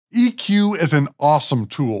EQ is an awesome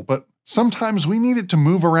tool, but sometimes we need it to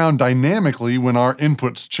move around dynamically when our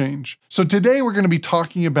inputs change. So today we're going to be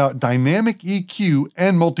talking about dynamic EQ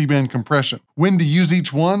and multiband compression, when to use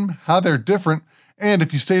each one, how they're different, and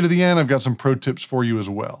if you stay to the end, I've got some pro tips for you as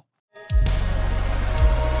well.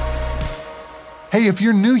 Hey, if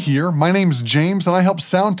you're new here, my name's James and I help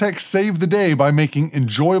sound techs save the day by making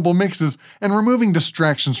enjoyable mixes and removing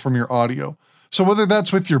distractions from your audio. So whether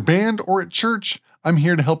that's with your band or at church, I'm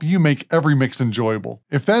here to help you make every mix enjoyable.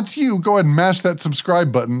 If that's you, go ahead and mash that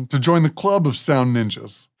subscribe button to join the club of sound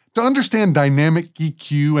ninjas. To understand dynamic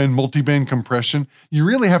EQ and multiband compression, you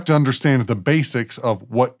really have to understand the basics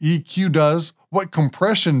of what EQ does, what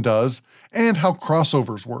compression does, and how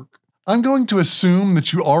crossovers work. I'm going to assume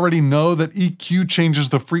that you already know that EQ changes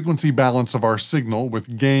the frequency balance of our signal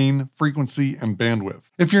with gain, frequency, and bandwidth.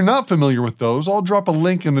 If you're not familiar with those, I'll drop a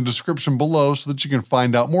link in the description below so that you can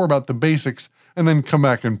find out more about the basics and then come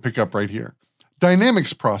back and pick up right here.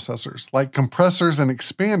 Dynamics processors, like compressors and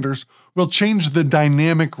expanders, will change the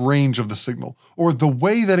dynamic range of the signal, or the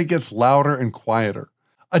way that it gets louder and quieter.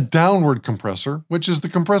 A downward compressor, which is the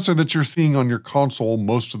compressor that you're seeing on your console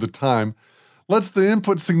most of the time, lets the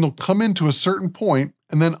input signal come into a certain point,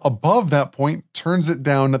 and then above that point turns it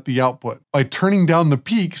down at the output. By turning down the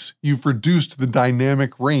peaks, you've reduced the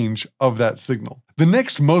dynamic range of that signal. The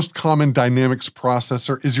next most common dynamics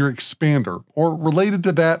processor is your expander, or related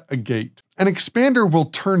to that, a gate. An expander will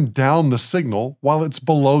turn down the signal while it's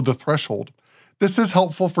below the threshold. This is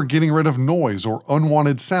helpful for getting rid of noise or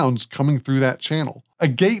unwanted sounds coming through that channel. A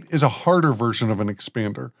gate is a harder version of an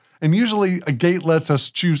expander, and usually a gate lets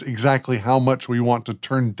us choose exactly how much we want to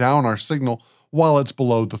turn down our signal while it's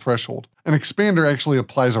below the threshold. An expander actually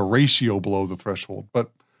applies a ratio below the threshold,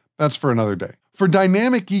 but that's for another day. For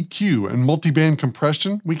dynamic EQ and multiband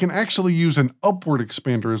compression, we can actually use an upward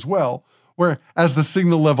expander as well, where as the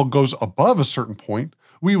signal level goes above a certain point,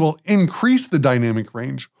 we will increase the dynamic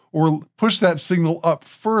range or push that signal up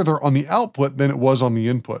further on the output than it was on the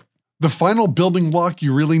input. The final building block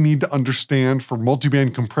you really need to understand for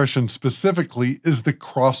multiband compression specifically is the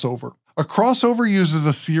crossover. A crossover uses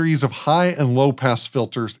a series of high and low pass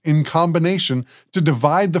filters in combination to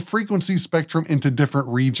divide the frequency spectrum into different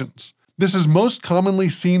regions. This is most commonly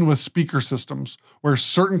seen with speaker systems, where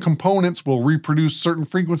certain components will reproduce certain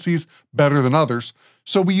frequencies better than others,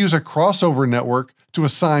 so we use a crossover network to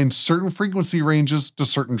assign certain frequency ranges to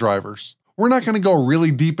certain drivers. We're not going to go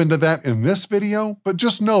really deep into that in this video, but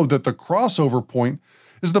just know that the crossover point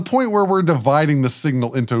is the point where we're dividing the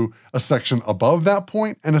signal into a section above that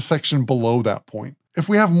point and a section below that point. If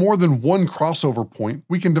we have more than one crossover point,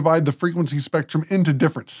 we can divide the frequency spectrum into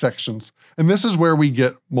different sections, and this is where we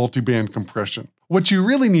get multiband compression. What you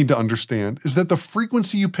really need to understand is that the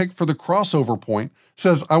frequency you pick for the crossover point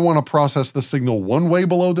says I want to process the signal one way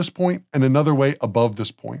below this point and another way above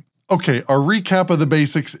this point. Okay, our recap of the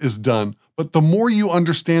basics is done, but the more you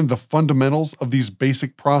understand the fundamentals of these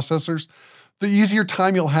basic processors, the easier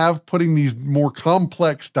time you'll have putting these more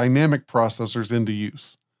complex dynamic processors into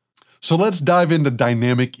use. So let's dive into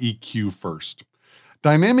dynamic EQ first.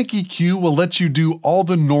 Dynamic EQ will let you do all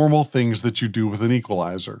the normal things that you do with an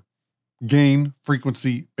equalizer: gain,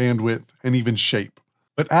 frequency, bandwidth, and even shape.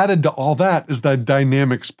 But added to all that is the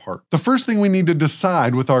dynamics part. The first thing we need to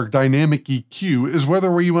decide with our dynamic EQ is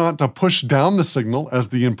whether we want to push down the signal as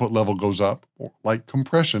the input level goes up, or like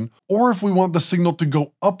compression, or if we want the signal to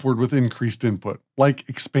go upward with increased input, like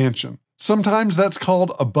expansion. Sometimes that's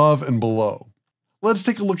called above and below. Let's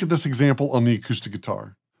take a look at this example on the acoustic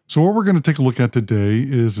guitar. So what we're going to take a look at today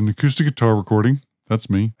is an acoustic guitar recording. That's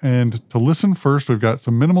me. And to listen first, we've got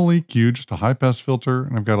some minimal EQ, just a high pass filter,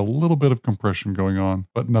 and I've got a little bit of compression going on,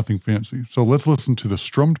 but nothing fancy. So let's listen to the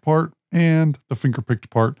strummed part and the finger picked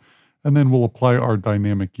part, and then we'll apply our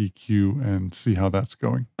dynamic EQ and see how that's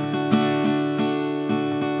going.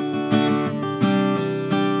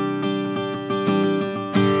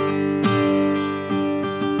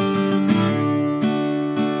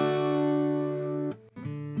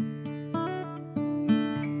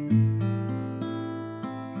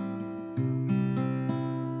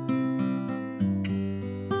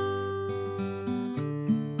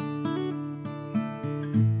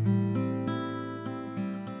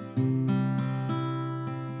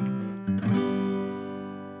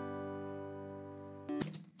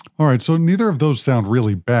 All right, so neither of those sound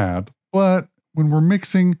really bad, but when we're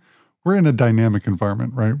mixing, we're in a dynamic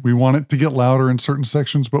environment, right? We want it to get louder in certain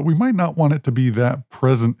sections, but we might not want it to be that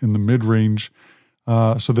present in the mid-range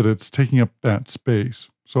so that it's taking up that space.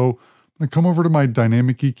 So I'm gonna come over to my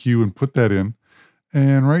dynamic EQ and put that in.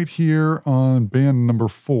 And right here on band number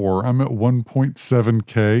 4, I'm at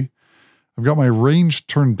 1.7K. I've I've got my range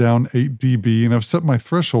turned down 8 dB, and I've set my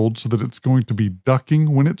threshold so that it's going to be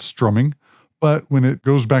ducking when it's strumming, but when it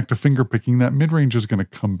goes back to finger picking, that mid-range is going to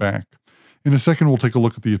come back. In a second, we'll take a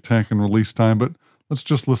look at the attack and release time, but let's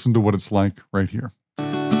just listen to what it's like right here.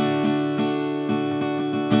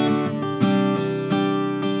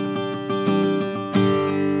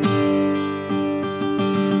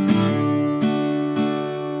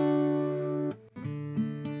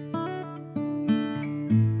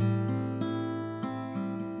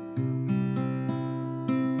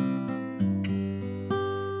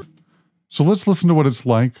 So let's listen to what it's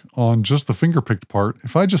like on just the finger-picked part.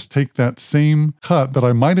 If I just take that same cut that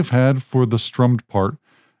I might have had for the strummed part,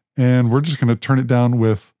 and we're just going to turn it down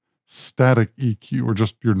with static EQ, or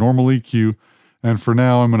just your normal EQ. And for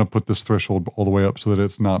now, I'm going to put this threshold all the way up so that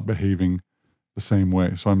it's not behaving the same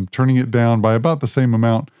way. So I'm turning it down by about the same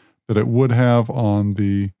amount that it would have on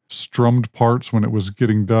the strummed parts when it was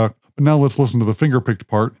getting ducked. But now let's listen to the finger-picked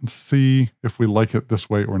part and see if we like it this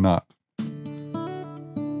way or not.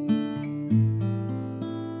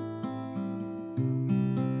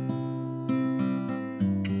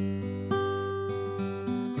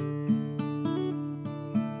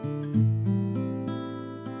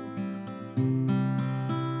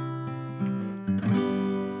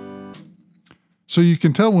 So you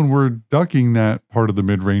can tell when we're ducking that part of the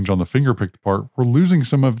mid-range on the finger-picked part, we're losing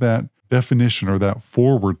some of that definition or that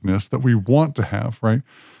forwardness that we want to have, right?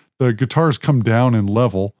 The guitars come down in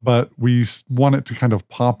level, but we want it to kind of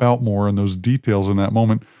pop out more in those details in that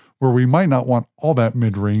moment where we might not want all that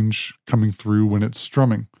mid-range coming through when it's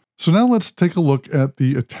strumming. So now let's take a look at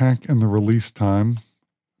the attack and the release time.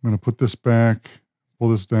 I'm going to put this back, pull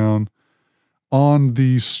this down on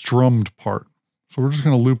the strummed part. So we're just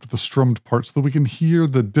going to loop the strummed part so that we can hear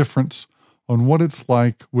the difference on what it's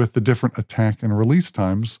like with the different attack and release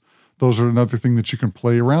times. Those are another thing that you can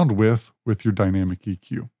play around with your dynamic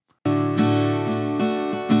EQ.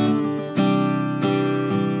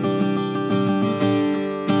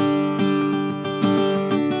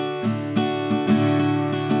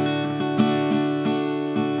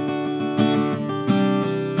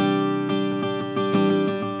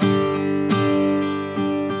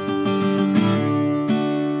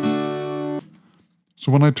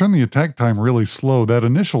 So when I turn the attack time really slow, that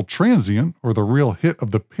initial transient, or the real hit of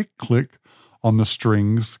the pick click on the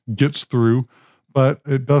strings, gets through, but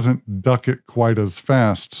it doesn't duck it quite as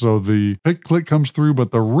fast. So the pick click comes through,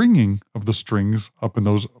 but the ringing of the strings up in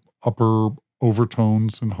those upper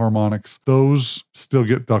overtones and harmonics, those still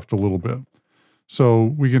get ducked a little bit.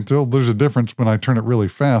 So we can tell there's a difference. When I turn it really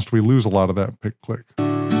fast, we lose a lot of that pick click.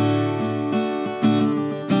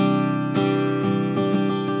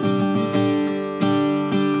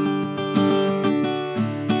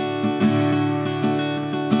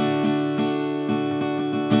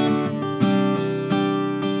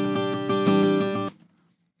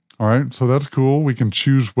 All right, so that's cool. We can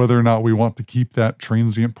choose whether or not we want to keep that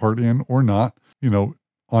transient part in or not. You know,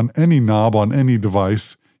 on any knob, on any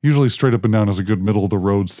device, usually straight up and down is a good middle of the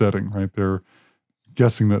road setting, right? They're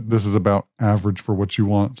guessing that this is about average for what you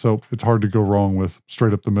want. So it's hard to go wrong with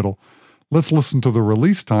straight up the middle. Let's listen to the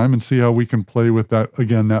release time and see how we can play with that,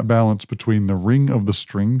 again, that balance between the ring of the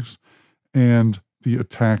strings and the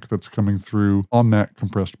attack that's coming through on that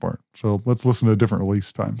compressed part. So let's listen to different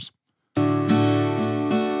release times.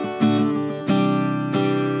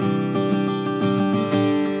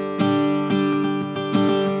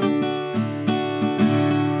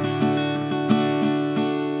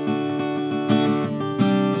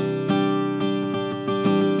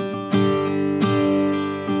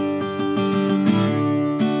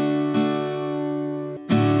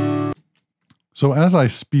 So as I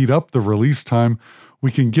speed up the release time, we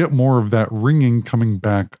can get more of that ringing coming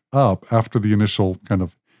back up after the initial kind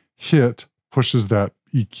of hit pushes that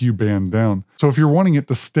EQ band down. So if you're wanting it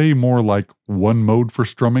to stay more like one mode for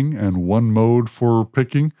strumming and one mode for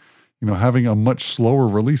picking, you know, having a much slower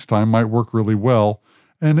release time might work really well.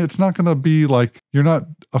 And it's not going to be like, you're not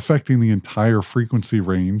affecting the entire frequency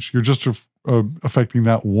range. You're just affecting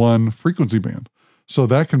that one frequency band. So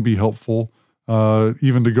that can be helpful.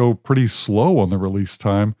 Even to go pretty slow on the release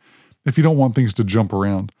time if you don't want things to jump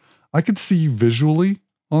around. I could see visually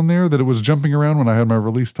on there that it was jumping around when I had my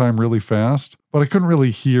release time really fast, but I couldn't really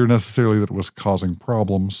hear necessarily that it was causing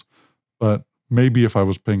problems. But maybe if I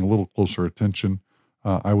was paying a little closer attention,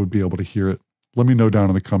 I would be able to hear it. Let me know down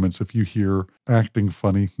in the comments if you hear acting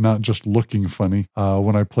funny, not just looking funny,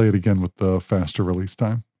 when I play it again with the faster release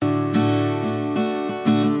time.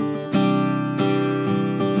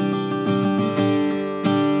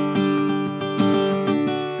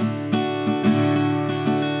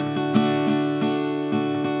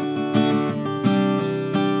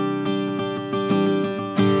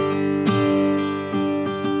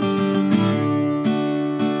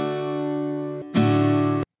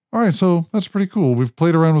 right, so that's pretty cool. We've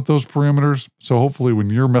played around with those parameters, so hopefully when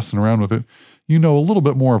you're messing around with it, you know a little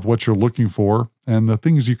bit more of what you're looking for and the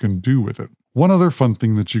things you can do with it. One other fun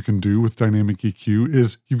thing that you can do with dynamic EQ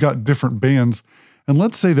is you've got different bands, and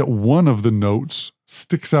let's say that one of the notes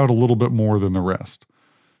sticks out a little bit more than the rest.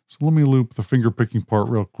 So let me loop the finger picking part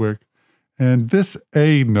real quick. And this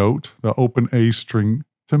A note, the open A string,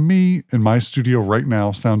 to me, in my studio right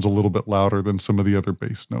now, sounds a little bit louder than some of the other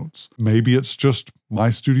bass notes. Maybe it's just my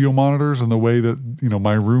studio monitors and the way that,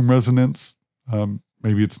 my room resonance,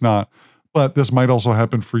 maybe it's not. But this might also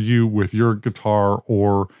happen for you with your guitar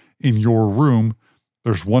or in your room.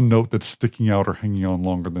 There's one note that's sticking out or hanging on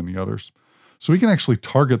longer than the others. So we can actually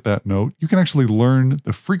target that note. You can actually learn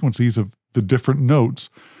the frequencies of the different notes.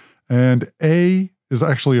 And A is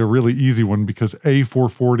actually a really easy one because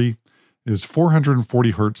A440 is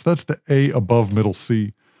 440 hertz. That's the A above middle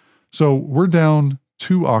C. So we're down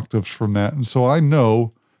 2 octaves from that. And so I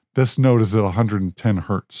know this note is at 110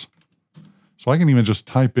 hertz. So I can even just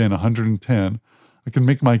type in 110. I can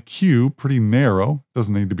make my Q pretty narrow.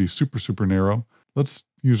 Doesn't need to be super, super narrow. Let's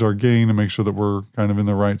use our gain to make sure that we're kind of in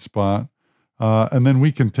the right spot. And then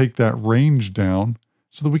we can take that range down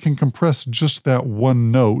so that we can compress just that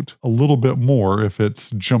one note a little bit more if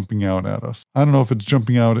it's jumping out at us. I don't know if it's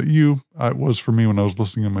jumping out at you. It was for me when I was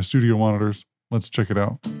listening in my studio monitors. Let's check it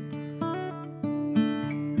out.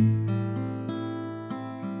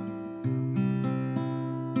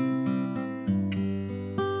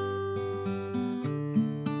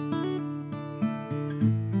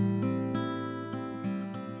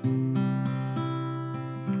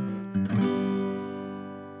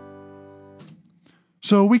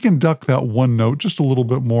 So we can duck that one note just a little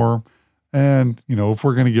bit more. And, if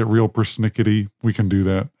we're going to get real persnickety, we can do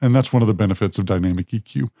that. And that's one of the benefits of dynamic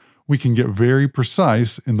EQ. We can get very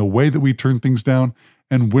precise in the way that we turn things down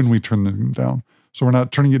and when we turn them down. So we're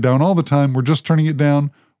not turning it down all the time. We're just turning it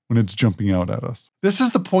down when it's jumping out at us. This is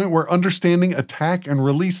the point where understanding attack and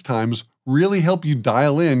release times really help you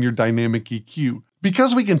dial in your dynamic EQ.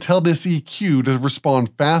 Because we can tell this EQ to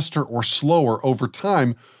respond faster or slower over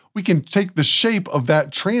time, we can take the shape of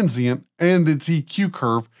that transient and its EQ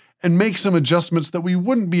curve and make some adjustments that we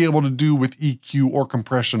wouldn't be able to do with EQ or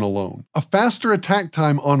compression alone. A faster attack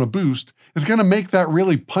time on a boost is going to make that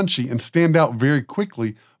really punchy and stand out very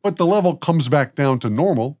quickly, but the level comes back down to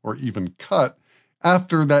normal, or even cut,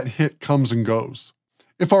 after that hit comes and goes.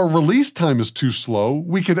 If our release time is too slow,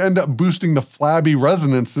 we could end up boosting the flabby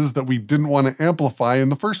resonances that we didn't want to amplify in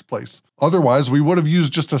the first place. Otherwise, we would have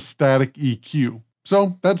used just a static EQ.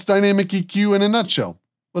 So that's dynamic EQ in a nutshell.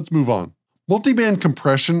 Let's move on. Multiband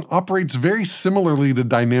compression operates very similarly to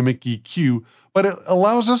dynamic EQ, but it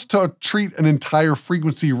allows us to treat an entire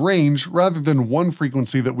frequency range rather than one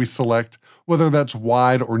frequency that we select, whether that's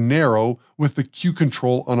wide or narrow, with the Q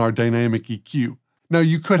control on our dynamic EQ. Now,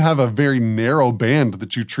 you could have a very narrow band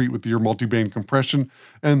that you treat with your multiband compression,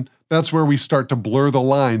 and that's where we start to blur the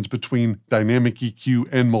lines between dynamic EQ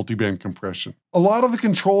and multiband compression. A lot of the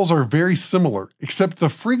controls are very similar, except the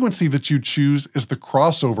frequency that you choose is the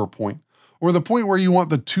crossover point, or the point where you want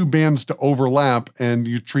the two bands to overlap and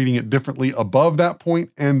you're treating it differently above that point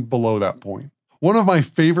and below that point. One of my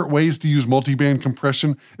favorite ways to use multiband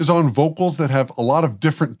compression is on vocals that have a lot of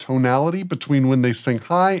different tonality between when they sing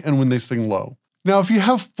high and when they sing low. Now, if you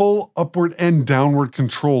have full upward and downward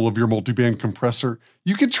control of your multiband compressor,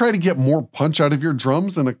 you can try to get more punch out of your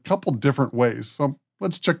drums in a couple different ways. So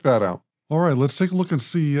let's check that out. All right, let's take a look and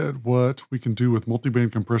see at what we can do with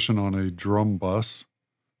multiband compression on a drum bus.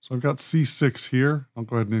 So I've got C6 here. I'll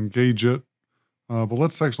go ahead and engage it. But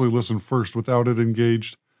let's actually listen first without it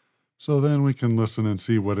engaged. So then we can listen and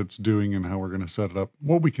see what it's doing and how we're going to set it up,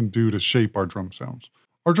 what we can do to shape our drum sounds.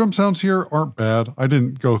 Our drum sounds here aren't bad. I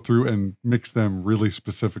didn't go through and mix them really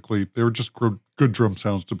specifically. They were just good drum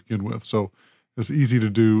sounds to begin with. So it's easy to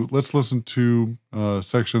do. Let's listen to a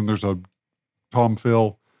section. There's a tom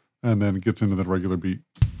fill, and then it gets into the regular beat.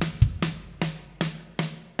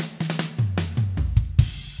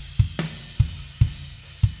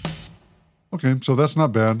 Okay, so that's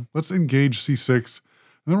not bad. Let's engage C6.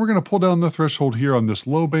 And then we're going to pull down the threshold here on this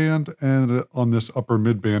low band and on this upper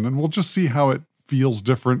mid band, and we'll just see how it feels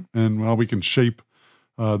different and how we can shape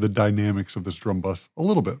the dynamics of this drum bus a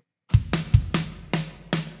little bit.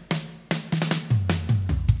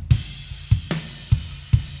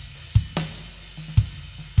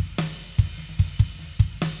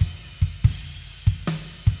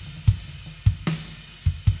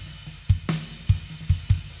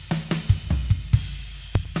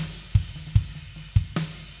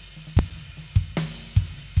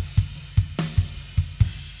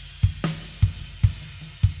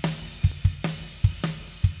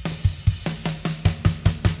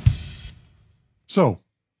 So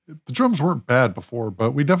the drums weren't bad before,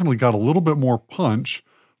 but we definitely got a little bit more punch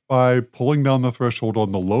by pulling down the threshold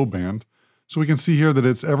on the low band. So we can see here that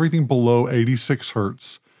it's everything below 86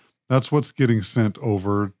 hertz. That's what's getting sent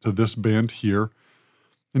over to this band here.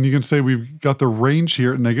 And you can say we've got the range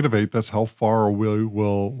here at -8. That's how far we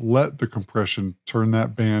will let the compression turn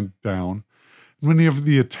that band down. And when you have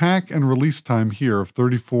the attack and release time here of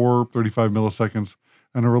 34, 35 milliseconds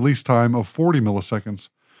and a release time of 40 milliseconds,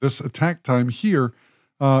 this attack time here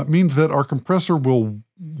means that our compressor will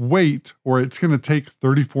wait, or it's going to take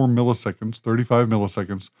 34 milliseconds, 35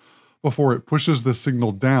 milliseconds, before it pushes the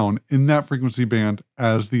signal down in that frequency band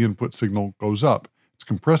as the input signal goes up. It's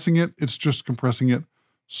compressing it, it's just compressing it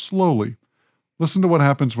slowly. Listen to what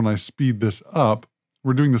happens when I speed this up.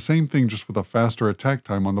 We're doing the same thing just with a faster attack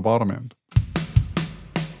time on the bottom end.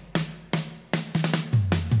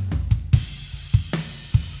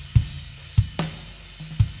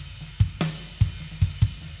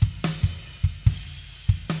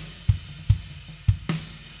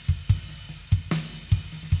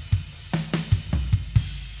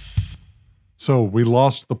 So we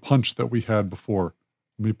lost the punch that we had before.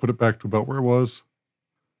 Let me put it back to about where it was.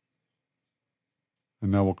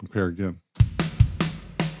 And now we'll compare again.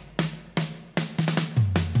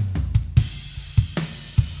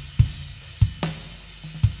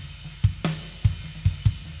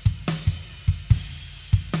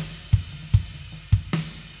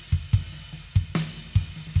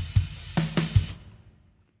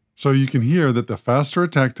 So you can hear that the faster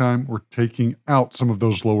attack time, we're taking out some of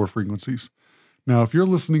those lower frequencies. Now, if you're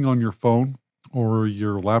listening on your phone or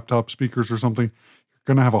your laptop speakers or something, you're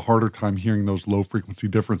going to have a harder time hearing those low frequency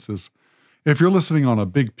differences. If you're listening on a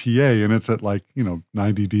big PA and it's at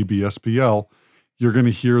 90 dB SPL, you're going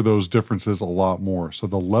to hear those differences a lot more. So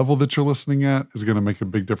the level that you're listening at is going to make a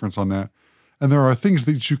big difference on that. And there are things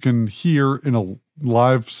that you can hear in a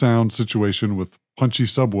live sound situation with punchy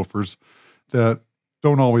subwoofers that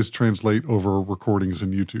don't always translate over recordings in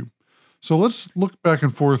YouTube. So let's look back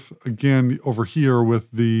and forth again over here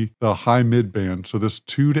with the high mid band. So this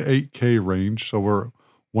 2 to 8K range. So we're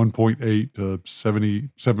 1.8 to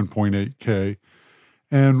 77.8K.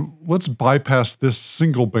 And let's bypass this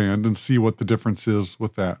single band and see what the difference is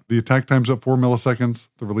with that. The attack time's at 4 milliseconds.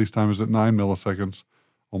 The release time is at 9 milliseconds,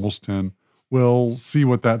 almost 10. We'll see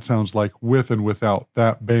what that sounds like with and without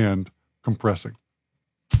that band compressing.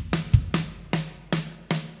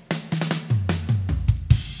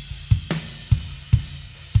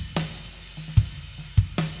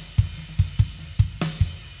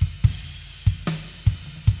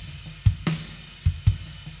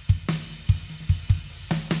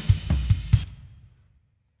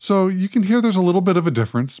 So you can hear there's a little bit of a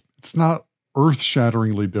difference. It's not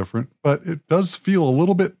earth-shatteringly different, but it does feel a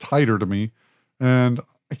little bit tighter to me. And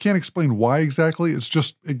I can't explain why exactly. It's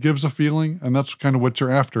just, it gives a feeling, and that's kind of what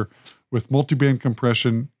you're after. With multiband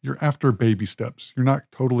compression, you're after baby steps. You're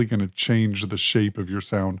not totally going to change the shape of your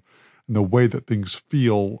sound and the way that things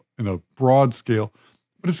feel in a broad scale,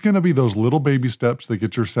 but it's going to be those little baby steps that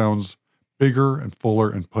get your sounds bigger and fuller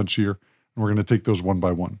and punchier. And we're going to take those one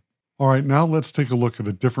by one. All right, now let's take a look at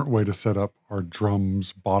a different way to set up our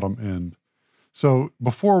drums bottom end. So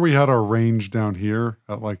before we had our range down here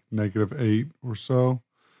at -8 or so,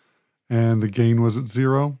 and the gain was at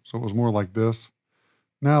 0, so it was more like this.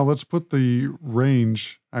 Now let's put the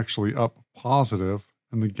range actually up positive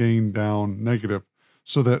and the gain down negative,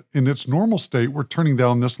 so that in its normal state, we're turning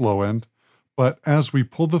down this low end, but as we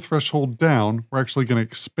pull the threshold down, we're actually going to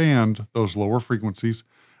expand those lower frequencies,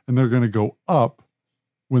 and they're going to go up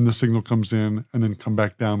when the signal comes in and then come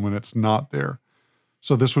back down when it's not there.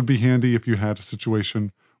 So this would be handy if you had a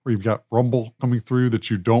situation where you've got rumble coming through that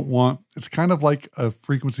you don't want. It's kind of like a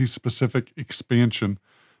frequency-specific expansion.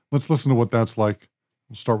 Let's listen to what that's like.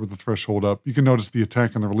 We'll start with the threshold up. You can notice the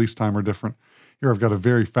attack and the release time are different. Here I've got a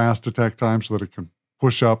very fast attack time so that it can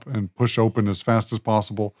push up and push open as fast as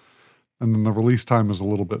possible. And then the release time is a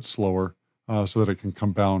little bit slower so that it can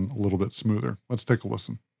come down a little bit smoother. Let's take a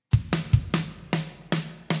listen.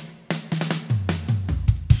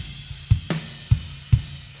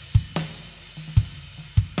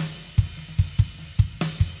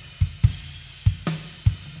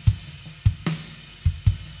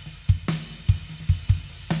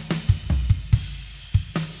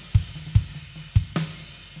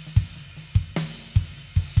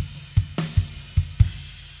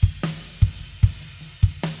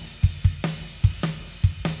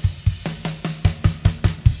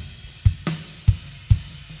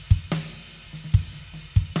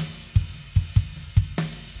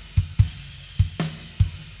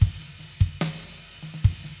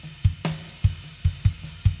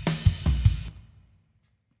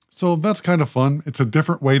 So that's kind of fun. It's a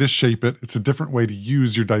different way to shape it. It's a different way to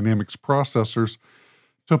use your dynamics processors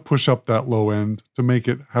to push up that low end to make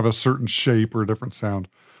it have a certain shape or a different sound.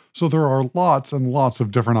 So there are lots and lots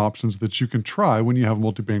of different options that you can try when you have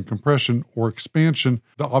multiband compression or expansion.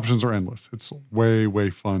 The options are endless. It's way,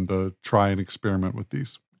 way fun to try and experiment with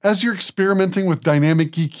these. As you're experimenting with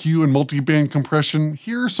dynamic EQ and multiband compression,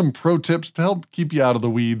 here are some pro tips to help keep you out of the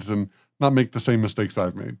weeds and not make the same mistakes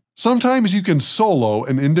I've made. Sometimes you can solo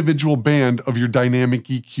an individual band of your dynamic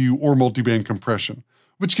EQ or multiband compression,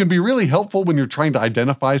 which can be really helpful when you're trying to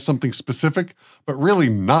identify something specific, but really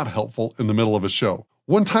not helpful in the middle of a show.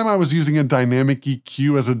 One time I was using a dynamic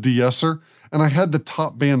EQ as a de-esser, and I had the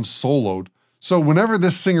top band soloed. So whenever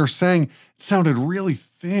this singer sang, it sounded really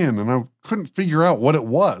thin, and I couldn't figure out what it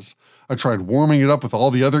was. I tried warming it up with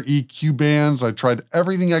all the other EQ bands, I tried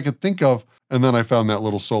everything I could think of, and then I found that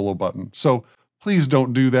little solo button. So please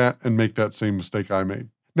don't do that and make that same mistake I made.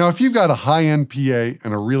 Now, if you've got a high-end PA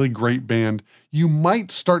and a really great band, you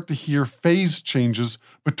might start to hear phase changes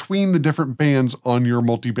between the different bands on your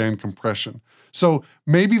multiband compression. So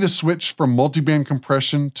maybe the switch from multiband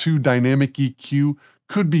compression to dynamic EQ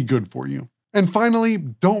could be good for you. And finally,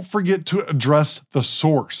 don't forget to address the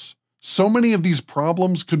source. So many of these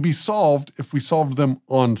problems could be solved if we solved them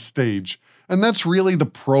on stage. And that's really the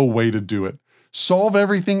pro way to do it. Solve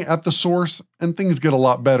everything at the source and things get a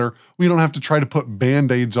lot better. We don't have to try to put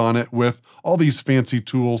band-aids on it with all these fancy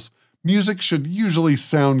tools. Music should usually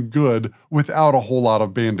sound good without a whole lot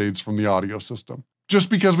of band-aids from the audio system. Just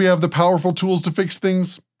because we have the powerful tools to fix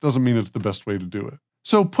things doesn't mean it's the best way to do it.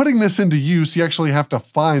 So putting this into use, you actually have to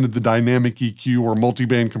find the dynamic EQ or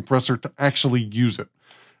multiband compressor to actually use it.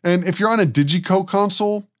 And if you're on a Digico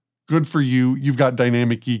console, good for you. You've got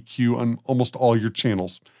dynamic EQ on almost all your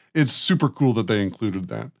channels. It's super cool that they included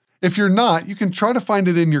that. If you're not, you can try to find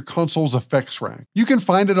it in your console's effects rack. You can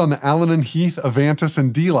find it on the Allen & Heath, Avantis,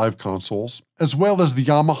 and D-Live consoles, as well as the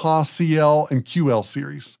Yamaha CL and QL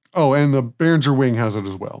series. Oh, and the Behringer Wing has it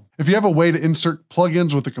as well. If you have a way to insert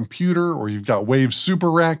plugins with a computer or you've got Wave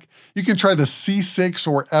Super Rack, you can try the C6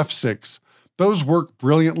 or F6. Those work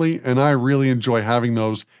brilliantly, and I really enjoy having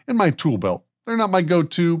those in my tool belt. They're not my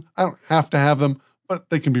go-to, I don't have to have them, but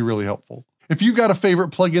they can be really helpful. If you've got a favorite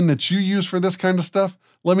plugin that you use for this kind of stuff,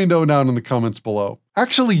 let me know down in the comments below.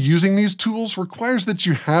 Actually using these tools requires that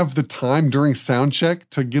you have the time during sound check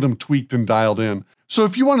to get them tweaked and dialed in. So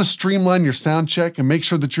if you want to streamline your sound check and make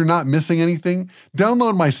sure that you're not missing anything,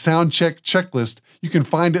 download my sound check checklist. You can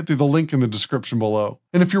find it through the link in the description below.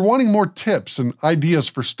 And if you're wanting more tips and ideas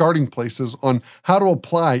for starting places on how to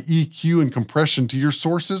apply EQ and compression to your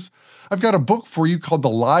sources, I've got a book for you called the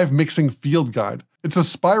Live Mixing Field Guide. It's a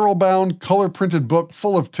spiral-bound, color-printed book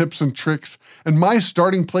full of tips and tricks and my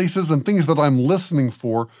starting places and things that I'm listening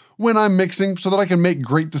for when I'm mixing so that I can make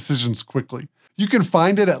great decisions quickly. You can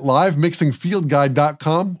find it at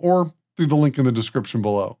livemixingfieldguide.com or through the link in the description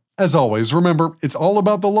below. As always, remember, it's all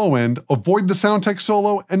about the low end, avoid the Soundtech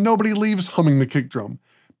solo, and nobody leaves humming the kick drum.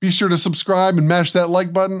 Be sure to subscribe and mash that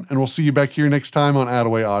like button, and we'll see you back here next time on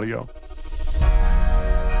Attaway Audio.